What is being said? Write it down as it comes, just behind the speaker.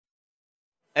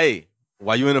Hey,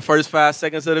 while you're in the first 5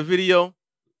 seconds of the video,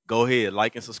 go ahead,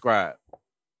 like and subscribe.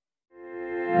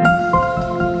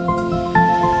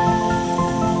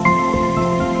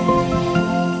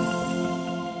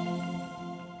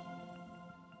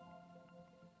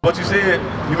 What you said,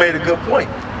 you made a good point.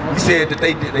 You said that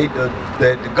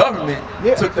that the government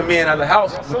took the men out of the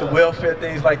house with the welfare,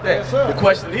 things like that. The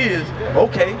question is,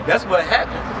 okay, that's what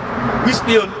happened. We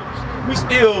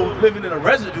still living in a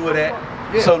residue of that.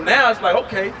 So now it's like,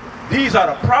 okay, these are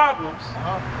the problems.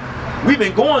 We've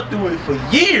been going through it for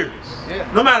years.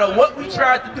 No matter what we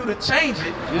tried to do to change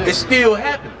it, it still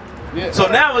happened. So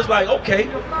now it's like, okay,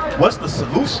 what's the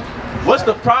solution? What's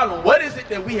the problem? What is it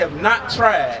that we have not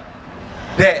tried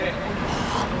that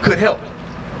could help?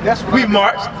 We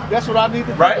marched. That's what I need to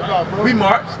think about, bro. We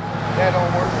marched. That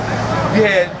don't work. We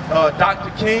had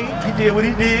Dr. King. He did what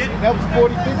he did. And that was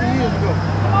 40, 50 years ago.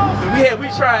 We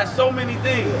tried so many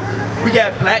things. We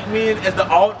got black men as the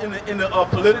alt in the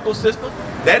political system.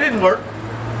 That didn't work.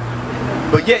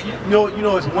 But yet, you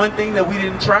know, it's one thing that we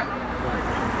didn't try.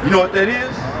 You know what that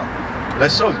is?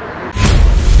 Let's show you.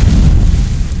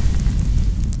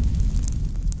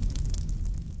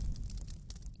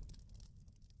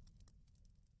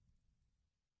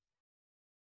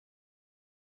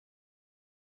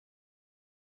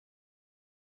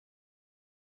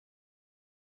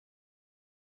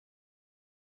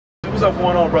 What's up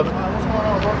going on, brother? What's going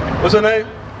on, bro? What's your name?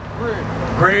 Greg.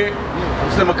 Greg?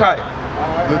 I'm Semachiah.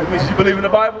 You believe in the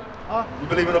Bible? Huh? You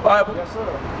believe in the Bible? Yes, sir.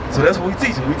 So that's what we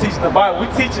teaching. We teaching the Bible. We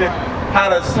teaching how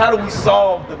do we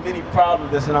solve the many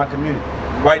problems that's in our community.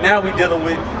 Right now we dealing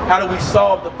with how do we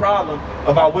solve the problem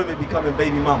of our women becoming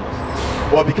baby mamas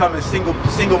or becoming single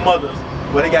mothers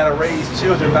where they gotta raise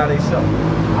children by themselves.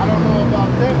 I don't know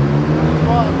about that. As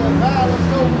far as that violence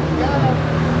goes, guys,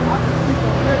 I can speak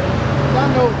on that. I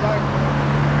know, like,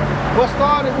 what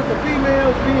started with the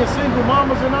females being single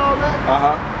mamas and all that,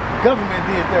 government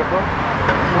did that, bro.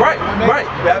 Right, right,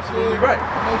 you're absolutely right.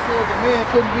 And they said the men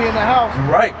couldn't be in the house.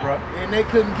 Right, bro. And they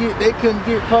couldn't get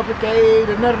public aid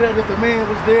and none of that if the man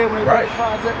was there when they did the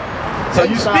project. So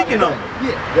you speaking on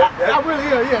it? Yeah, I really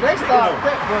am. Yeah, they started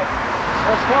that, but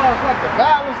as far as like the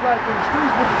violence, like in the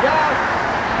streets with the guys,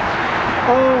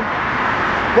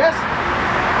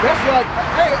 that's like,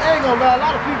 I ain't gonna lie, a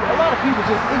lot of people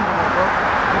just ignorant, bro.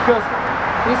 Because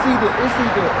it's either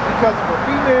because of a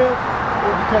female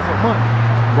or because of money.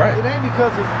 Right. It ain't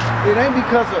because of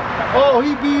oh,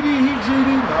 he BD, he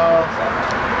GD. No,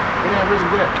 it ain't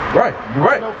really that. Right, you're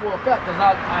right. I know for a fact because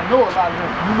I know a lot of them.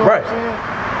 You know what I'm saying?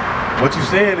 What you're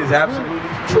saying is absolutely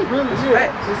true. It really is.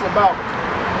 It's about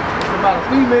a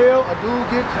female, a dude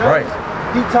gets hurt.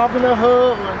 He talking to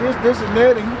her or this and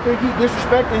that, and you think he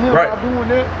disrespecting him by doing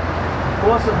that.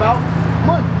 Or it's about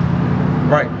money.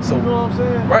 Right. So you know what I'm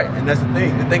saying? Right, and that's the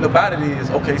thing. The thing about it is,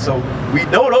 okay, so we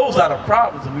know those are the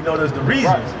problems and we know there's the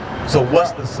reasons. So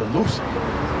what's the solution?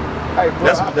 Hey,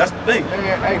 bro, that's the thing.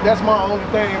 Hey, that's my only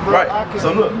thing, bro. Right.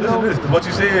 So look, listen to this. What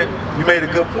you said, you made a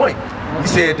good point. You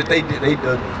said that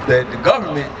that the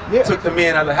government took the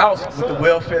men out of the house with the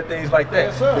welfare, things like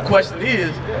that. The question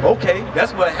is, okay,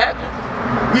 that's what happened.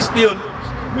 We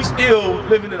still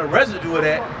living in a residue of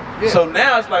that. So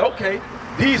now it's like, okay,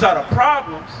 these are the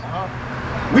problems.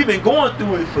 We've been going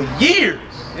through it for years.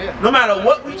 No matter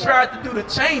what we tried to do to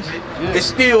change it, it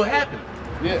still happened.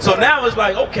 So now it's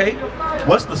like, okay,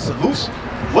 what's the solution?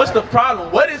 What's the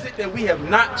problem? What is it that we have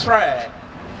not tried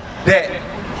that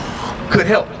could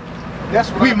help?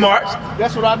 We marched.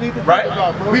 That's what I need to think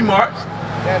about, bro. We marched.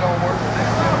 That don't work.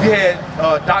 We had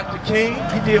Dr. King.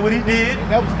 He did what he did.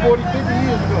 And that was 40, 50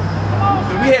 years ago.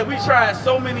 We tried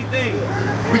so many things.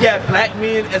 We got black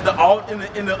men as the alt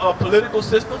in the political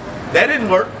system. That didn't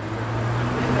work.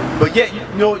 But yet, you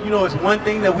know, it's one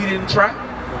thing that we didn't try.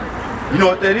 You know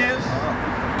what that is?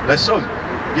 Let's show you.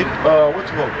 What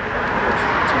you hold?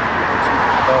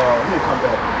 Let me come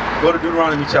back. Go to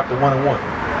Deuteronomy chapter 1 and 1.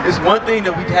 It's one thing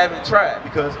that we haven't tried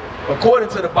because according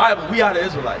to the Bible, we are the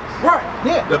Israelites. Right,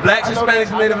 yeah. The blacks, Hispanics,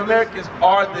 and Native Americans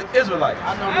are the Israelites.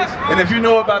 I know this. And if you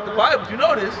know about the Bible, you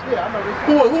know this. Yeah, I know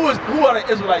this. Who are the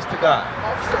Israelites to God?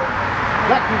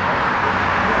 Black people.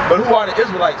 But who are the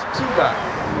Israelites to God?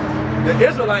 The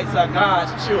Israelites are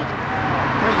God's children.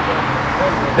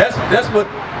 That's what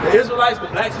the Israelites,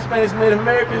 the blacks, Hispanics, and Native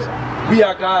Americans, we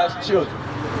are God's children.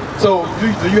 So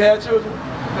do you have children?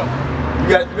 No.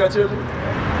 You got children?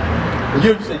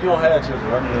 You said you don't have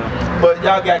children, right? Yeah. But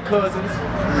y'all got cousins.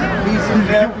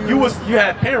 You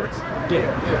had parents.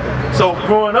 Yeah. So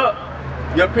growing up,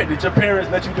 did your parents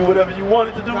let you do whatever you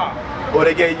wanted to do? No. Or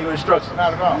they gave you instructions?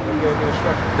 Not at all. They gave me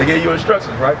instructions. They gave you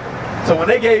instructions, right? So when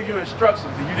they gave you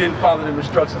instructions and you didn't follow them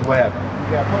instructions, what happened?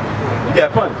 got punished for it. You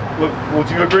got punished. Would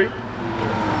you agree?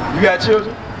 You got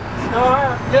children?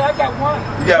 Yeah, I got one.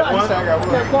 You got one? I got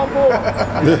one more.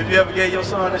 Have you ever gave your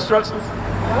son instructions?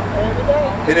 Every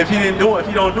day. And if he didn't do it, if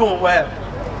he don't do them, what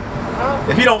happens?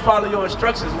 If he don't follow your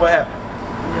instructions, what happens?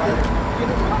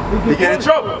 You get in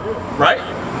trouble, right?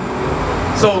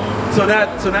 So now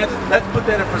let's put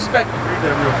that in perspective. Read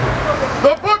that real quick.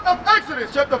 The book of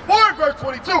Exodus, chapter 4, verse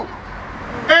 22.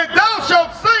 And thou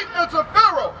shalt say unto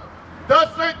Pharaoh,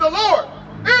 thus saith the Lord,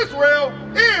 Israel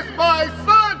is my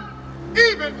son,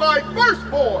 even my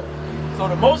firstborn. So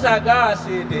the Most High God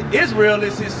said that Israel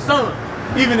is his son,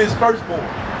 even his firstborn.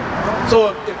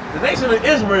 So if the nation of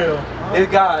Israel is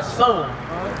God's son,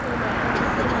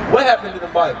 what happened in the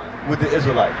Bible with the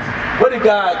Israelites? What did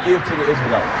God give to the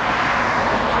Israelites?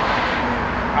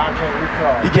 I can't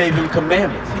recall. He gave them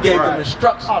commandments. He gave them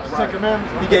instructions. Oh, the 10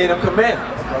 Commandments? He gave them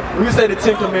commandments. When you say the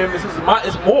 10 Commandments,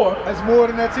 it's more. That's more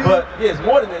than that 10? But yeah, it's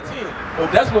more than that 10.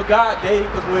 But that's what God gave,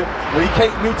 because when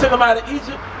he took them out of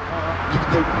Egypt, you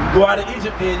go out of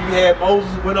Egypt, then you had Moses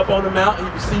went up on the mountain,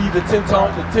 he received the 10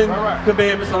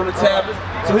 commandments on the tablets.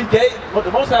 So he gave, but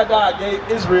the Most High God gave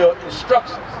Israel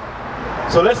instructions.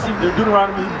 So let's see the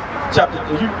Deuteronomy chapter.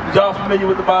 Y'all familiar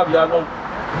with the Bible? Y'all know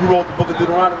who wrote the book of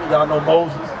Deuteronomy? Y'all know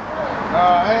Moses?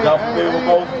 Y'all familiar with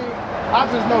Moses? I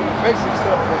just know the basic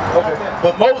stuff. Okay.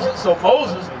 But Moses,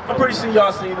 I'm pretty sure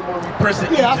y'all seen the movie Prince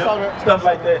of Egypt, I saw that. stuff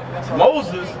like that.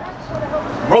 Moses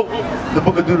wrote the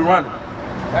book of Deuteronomy.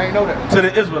 I ain't know that. To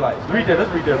the Israelites. Read that, let's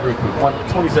read that real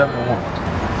quick. 27 and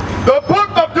 1. The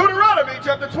book of Deuteronomy,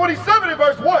 chapter 27 and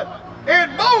verse 1.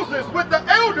 And Moses with the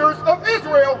elders of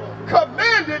Israel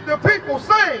commanded the people,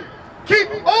 saying, keep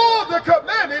all the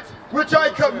commandments which I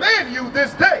command you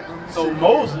this day. So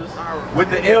Moses with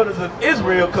the elders of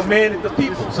Israel commanded the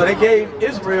people. So they gave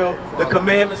Israel the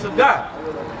commandments of God.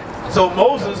 So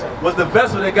Moses was the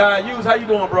vessel that God used. How you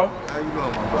doing, bro? How you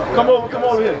doing, my brother? Come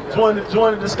over here. Join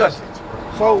the discussion.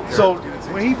 So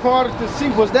when he parted the sea,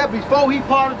 was that before he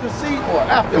parted the sea or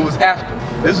after? It was after.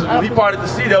 This is when he parted the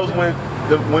sea. That was when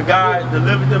God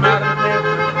delivered them out of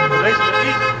the nation of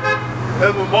Egypt. That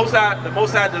was when the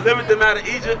Most High delivered them out of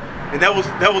Egypt, and that was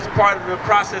part of the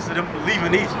process of them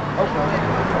leaving Egypt. Okay.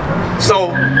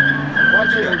 So I'll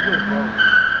tell you this, bro.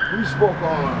 We spoke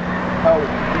on how we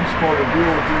supposed to deal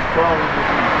with these problems with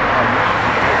these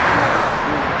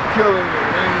killing and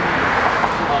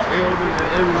naming elders and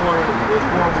everyone that's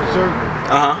going to serve them.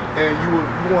 And you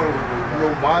want to know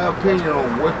my opinion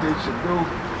on what they should do.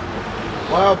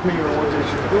 My opinion on what they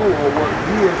should do, or what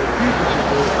we as a people should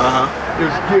do,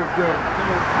 is give them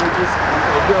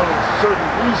certain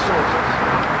resources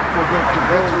for them to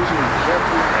go to.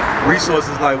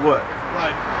 resources like what?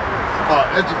 Like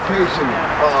education,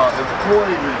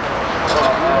 employment. You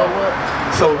know what?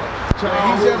 So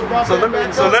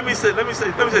let me say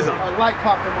something.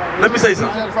 Let me say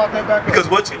something. Because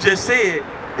what you just said,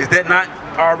 is that not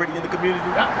already in the community?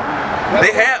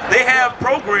 They have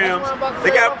programs.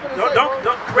 They got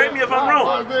don't correct me if I'm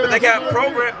wrong, but they got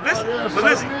programs.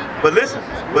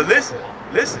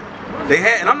 Listen. They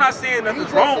had, and I'm not saying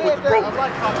nothing's wrong with the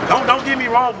program. Don't get me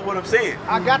wrong for what I'm saying.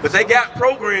 But they got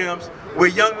programs where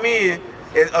young men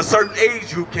at a certain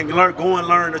age group can go and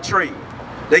learn a trade.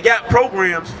 They got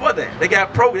programs for that. They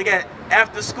got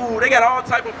after school. They got all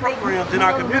type of programs in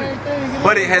our community,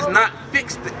 but it has not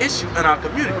fixed the issue in our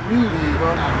community.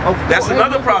 That's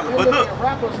another problem. But look,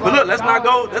 let's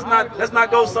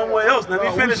not go somewhere else. Let me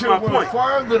finish my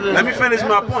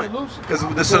point. Because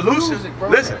the solution.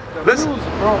 Listen. Let's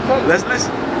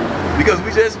listen. Because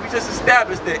we just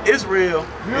established that Israel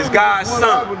is God's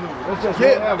son.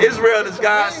 Israel is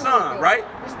God's son, right?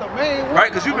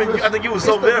 Right? Because I think you was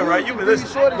over there, right? You've been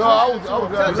listening. No, I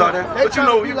was there. But you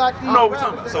know what we're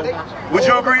talking about. So, would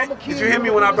you agree? Did you hear me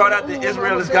when I brought out that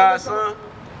Israel is God's son?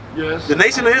 Yes. The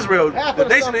nation of Israel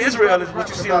is what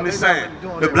you see on this sign.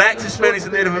 The blacks, Hispanics,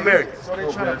 and Native Americans.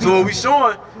 So what we're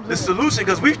showing the solution,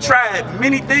 because we've tried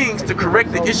many things to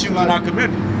correct the issues in our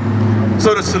community.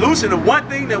 So the solution, the one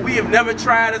thing that we have never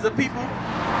tried as a people,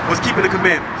 was keeping the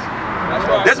commandments.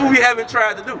 That's what we haven't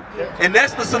tried to do. And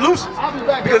that's the solution.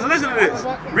 Because listen to this.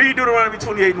 Read Deuteronomy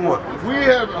 28 and 1.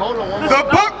 The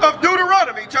book of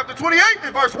Deuteronomy, chapter 28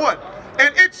 and verse 1.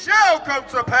 And it shall come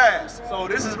to pass. So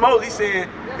this is Moses saying,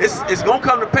 it's going to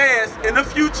come to pass in the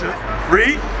future.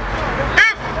 Read.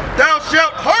 If thou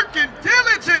shalt hearken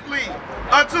diligently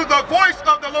unto the voice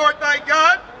of the Lord thy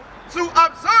God, to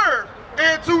observe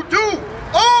and to do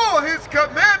all his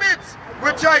commandments,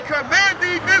 which I command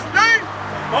thee this day.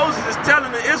 Moses is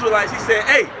telling the Israelites, he said,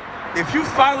 hey, if you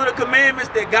follow the commandments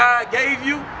that God gave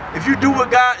you, if you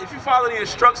follow the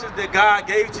instructions that God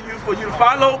gave to you for you to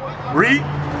follow, read.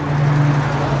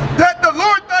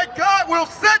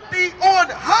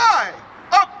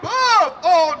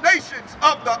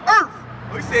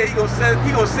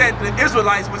 the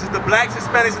Israelites, which is the blacks,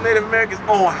 Hispanics, and Native Americans,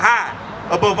 on high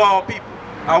above all people.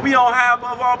 Are we on high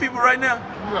above all people right now?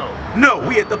 No. No,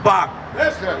 we at the bottom.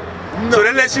 That's it. No. So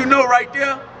that lets you know right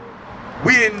there,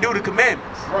 we didn't do the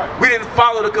commandments. Right. We didn't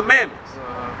follow the commandments.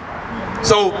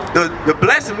 So the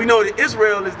blessing, we know that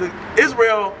Israel is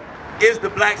the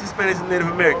blacks, Hispanics, and Native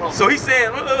Americans. So he's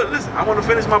saying, listen, I want to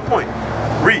finish my point.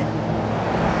 Read.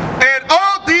 And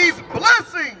all these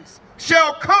blessings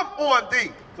shall come on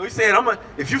thee. So he said,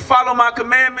 if you follow my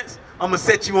commandments, I'm going to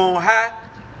set you on high,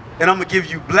 and I'm going to give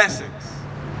you blessings.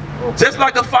 Just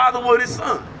like a father would his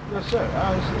son. Yes,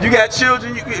 sir. You got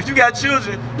children, if you got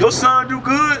children, your son do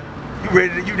good,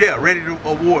 ready to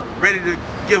award, ready to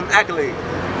give him accolades.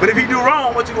 But if he do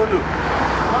wrong, what you gonna do?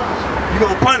 You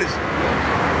gonna punish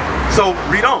him. So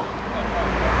read on.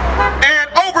 And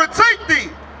overtake thee,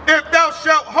 if thou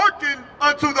shalt hearken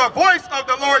unto the voice of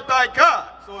the Lord thy God.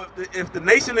 So if the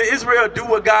nation of Israel do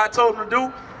what God told them to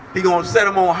do, he gonna set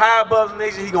them on high above the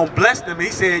nation, he gonna bless them, and he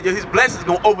said his blessings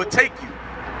gonna overtake you.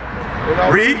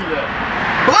 Read.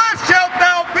 Blessed shalt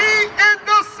thou be in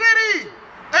the city,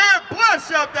 and blessed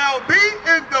shalt thou be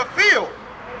in the field.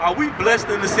 Are we blessed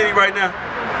in the city right now?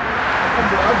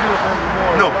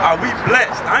 No, are we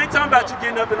blessed? I ain't talking about you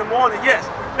getting up in the morning. Yes,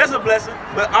 that's a blessing.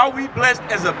 But are we blessed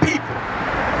as a people?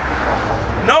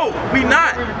 No, we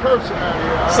not.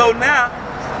 So now,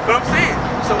 what I'm saying,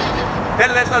 so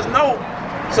that lets us know.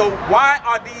 So why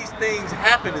are these things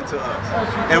happening to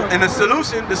us? And the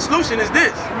solution is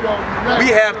this. We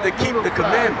have to keep the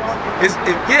commandments.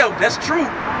 Yeah, that's true.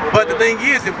 But the thing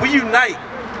is, if we unite,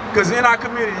 because in our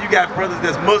community, you got brothers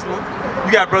that's Muslim,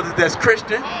 you got brothers that's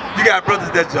Christian, you got brothers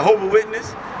that's Jehovah's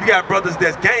Witness, you got brothers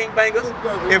that's gangbangers.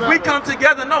 If we come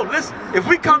together, no, listen, if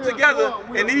we come together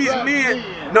and these men,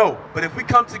 no, but if we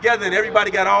come together and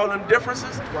everybody got all them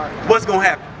differences, what's going to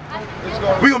happen?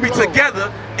 We're going to be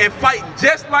together and fighting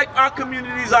just like our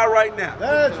communities are right now.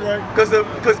 That's right.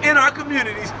 Because in our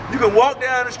communities, you can walk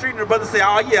down the street and the brother say,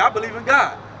 oh yeah, I believe in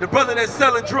God. The brother that's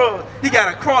selling drugs, he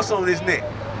got a cross on his neck.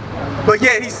 But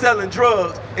yet he's selling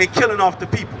drugs and killing off the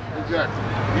people.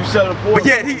 Exactly. You selling poison. But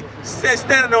yet he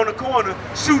standing on the corner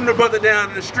shooting the brother down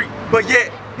in the street. But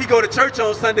yet he go to church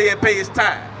on Sunday and pay his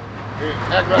tithe.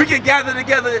 Yeah, we can gather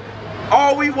together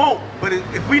all we want, but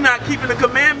if we're not keeping the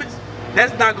commandments,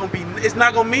 that's not gonna be. It's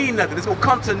not gonna mean nothing. It's gonna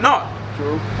come to naught.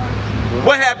 True.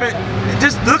 What happened?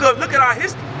 Just look at our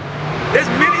history. There's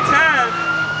many times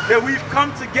that we've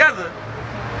come together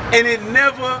and it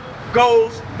never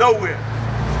goes nowhere.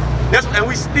 And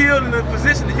we still in the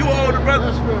position that you older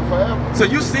brother. That's been forever. So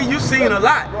you've seen a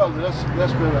lot. Brother, that's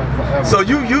been forever. So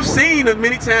you've seen as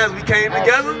many times we came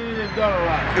together. I've seen and done a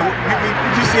lot.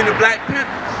 You seen the Black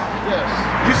Panthers. Yes.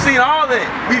 You've seen all that.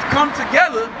 We've come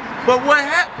together, but what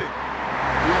happened?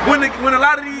 When a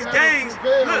lot of these gangs,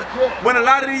 look, when a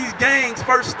lot of these gangs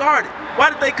first started, why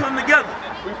did they come together?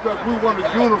 Because we want to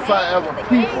unify as a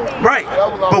people. Right.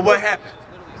 But what happened?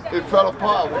 It fell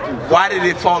apart with you. Why did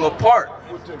it fall apart?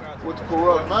 With the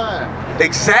corrupt mind.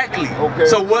 Exactly. Okay.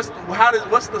 So what's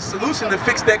the solution to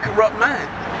fix that corrupt mind?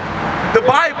 The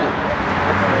Bible.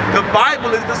 The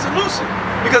Bible is the solution,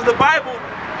 because the Bible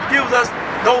gives us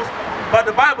those. But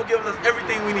the Bible gives us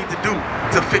everything we need to do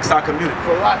to fix our community.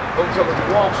 For life. To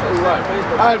walk through life.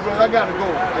 All right, bro, I gotta go.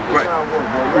 Right.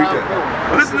 Read that.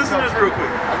 Well, listen to this real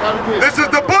quick. This is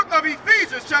the book of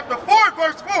Ephesians, chapter 4,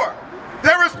 verse 4.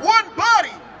 There is one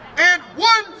body and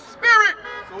one spirit.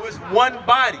 So it's one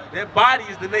body. That body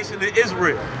is the nation of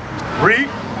Israel. Read.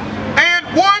 And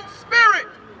one spirit,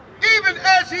 even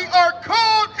as ye are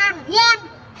called in one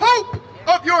hope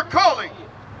of your calling.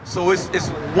 So it's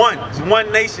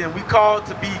one nation. We called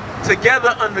to be together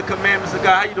under the commandments of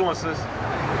God. How you doing, sis?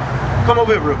 Come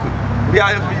over here real quick. We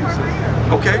out here for you, sis.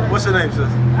 Okay, what's your name, sis?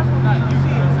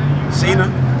 Sheena?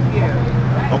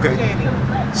 Yeah. Okay.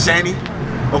 Shani?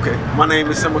 Okay, my name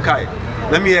is Semachiah.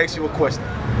 Let me ask you a question.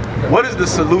 What is the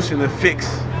solution to fix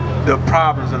the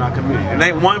problems in our community? And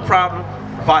ain't one problem,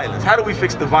 violence. How do we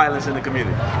fix the violence in the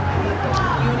community?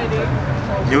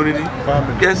 Unity?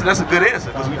 Yes, that's a good answer,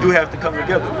 because we do have to come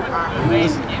together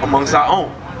amongst our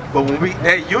own. But when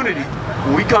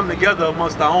when we come together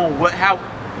amongst our own, what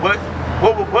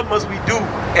must we do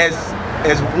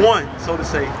as one, so to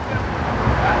say,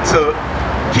 to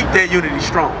keep that unity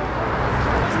strong?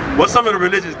 What's some of the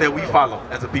religions that we follow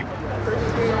as a people?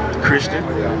 Christian,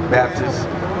 Baptist,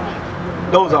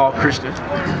 those are all Christians.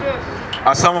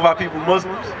 Are some of our people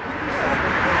Muslims?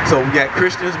 So we got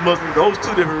Christians, Muslims, those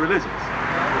two different religions.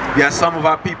 We got some of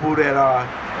our people that are,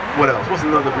 what else? What's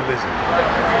another religion?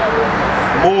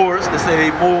 Moors, they say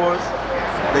they Moors,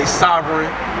 they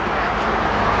sovereign,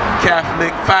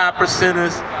 Catholic,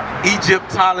 5%ers,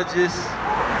 Egyptologists,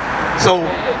 So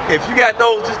if you got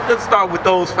those, just let's start with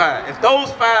those 5. If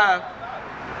those 5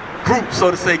 groups, so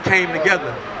to say, came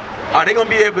together, are they gonna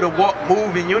be able to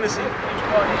move in unison?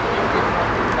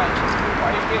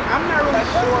 I'm not really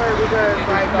sure because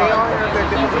like they all have their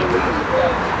different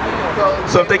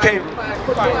beliefs. So if they came,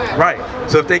 right.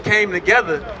 So if they came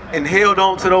together and held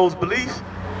on to those beliefs,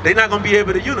 they're not gonna be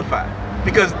able to unify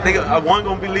because one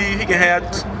gonna believe he can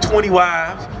have 20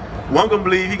 wives, one gonna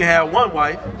believe he can have 1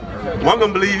 wife, one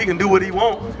gonna believe he can do what he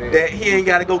wants, that he ain't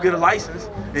gotta go get a license,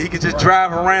 and he can just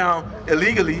drive around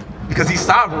illegally because he's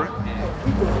sovereign.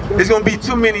 There's gonna be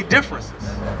too many differences.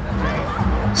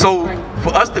 So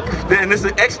for us to, and it's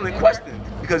an excellent question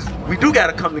because we do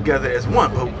gotta come together as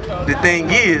one. But the thing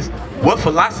is, what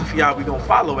philosophy are we gonna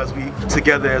follow as we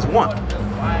together as one?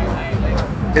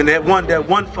 And that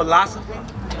one philosophy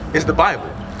is the Bible.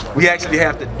 We actually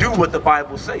have to do what the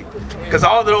Bible says. Because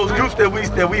all of those groups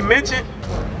that we mentioned,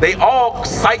 they all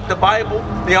cite the Bible,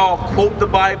 they all quote the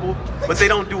Bible, but they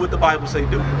don't do what the Bible say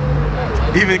do.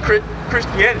 Even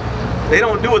Christianity, they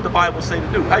don't do what the Bible say to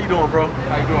do. How you doing, bro?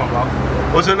 How you doing, bro?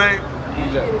 What's your name?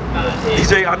 DJ.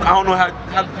 DJ, I don't know how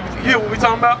you hear what we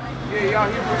talking about? Yeah,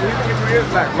 Hebrew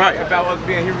Israelite. Right. About us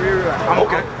being Hebrew Israelite.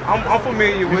 Okay. I'm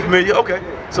familiar with it. Familiar? Okay.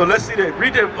 So let's see that.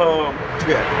 Read that.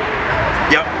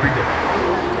 Yep, read that.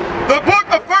 The book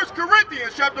of 1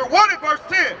 Corinthians, chapter 1 and verse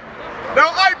 10.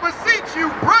 Now I beseech you,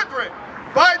 brethren,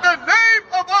 by the name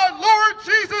of our Lord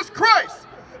Jesus Christ,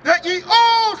 that ye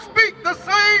all speak the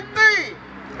same thing,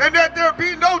 and that there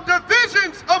be no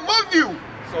divisions among you.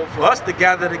 So for us to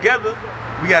gather together,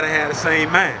 we gotta have the same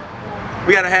mind.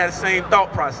 We gotta have the same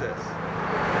thought process.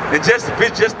 And just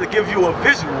to give you a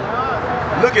visual,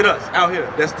 look at us out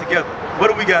here that's together. What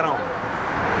do we got on?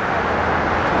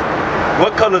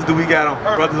 What colors do we got on?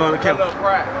 Brothers on the camera.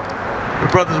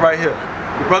 The brothers right here.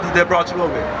 The brothers that brought you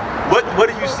over here. What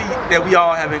do you see that we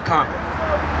all have in common?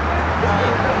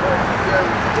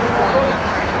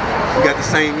 We got the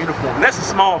same uniform. And that's a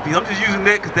small piece. I'm just using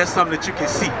that because that's something that you can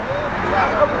see.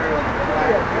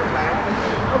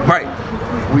 Right.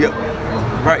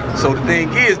 Right. So the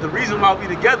thing is, the reason why we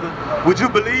together, would you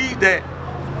believe that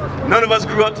none of us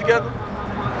grew up together?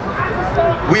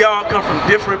 We all come from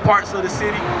different parts of the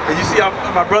city. And you see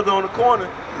my brother on the corner,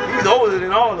 he's older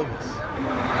than all of us.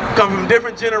 Come from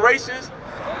different generations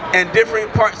and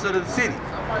different parts of the city.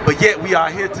 But yet we are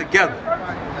here together.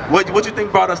 What you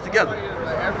think brought us together?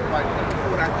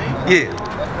 Yeah.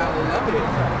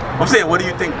 I'm saying, what do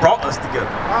you think brought us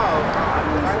together?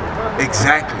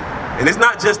 Exactly. And it's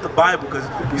not just the Bible, because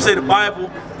you say the Bible,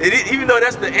 even though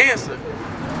that's the answer,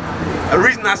 the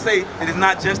reason I say it is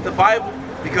not just the Bible,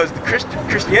 because the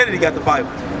Christianity got the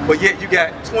Bible, but yet you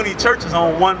got 20 churches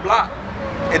on one block,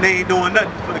 and they ain't doing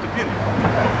nothing for the community.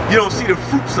 You don't see the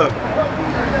fruits of it.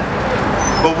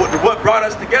 But what brought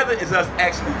us together is us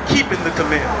actually keeping the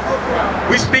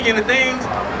commandments. We speaking the things,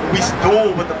 we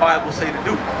doing what the Bible say to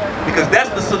do. Because that's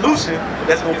the solution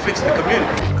that's going to fix the community.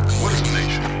 What is a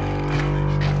nation?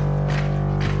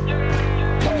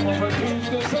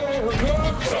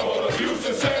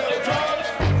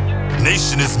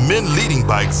 Nation is men leading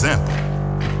by example.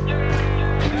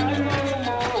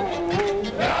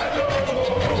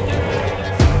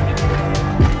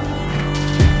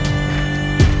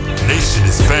 Nation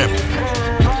is family.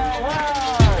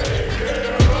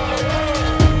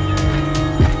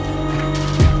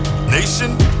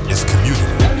 Nation is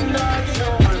community.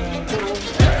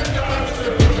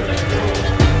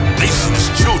 Nation is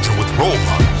children with role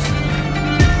models.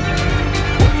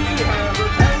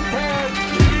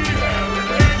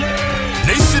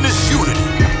 Nation is unity.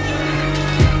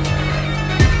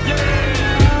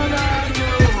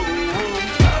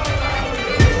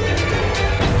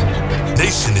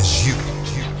 Nation is you.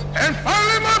 And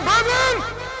finally, my brethren,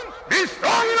 be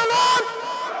strong in the Lord.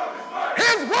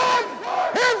 His word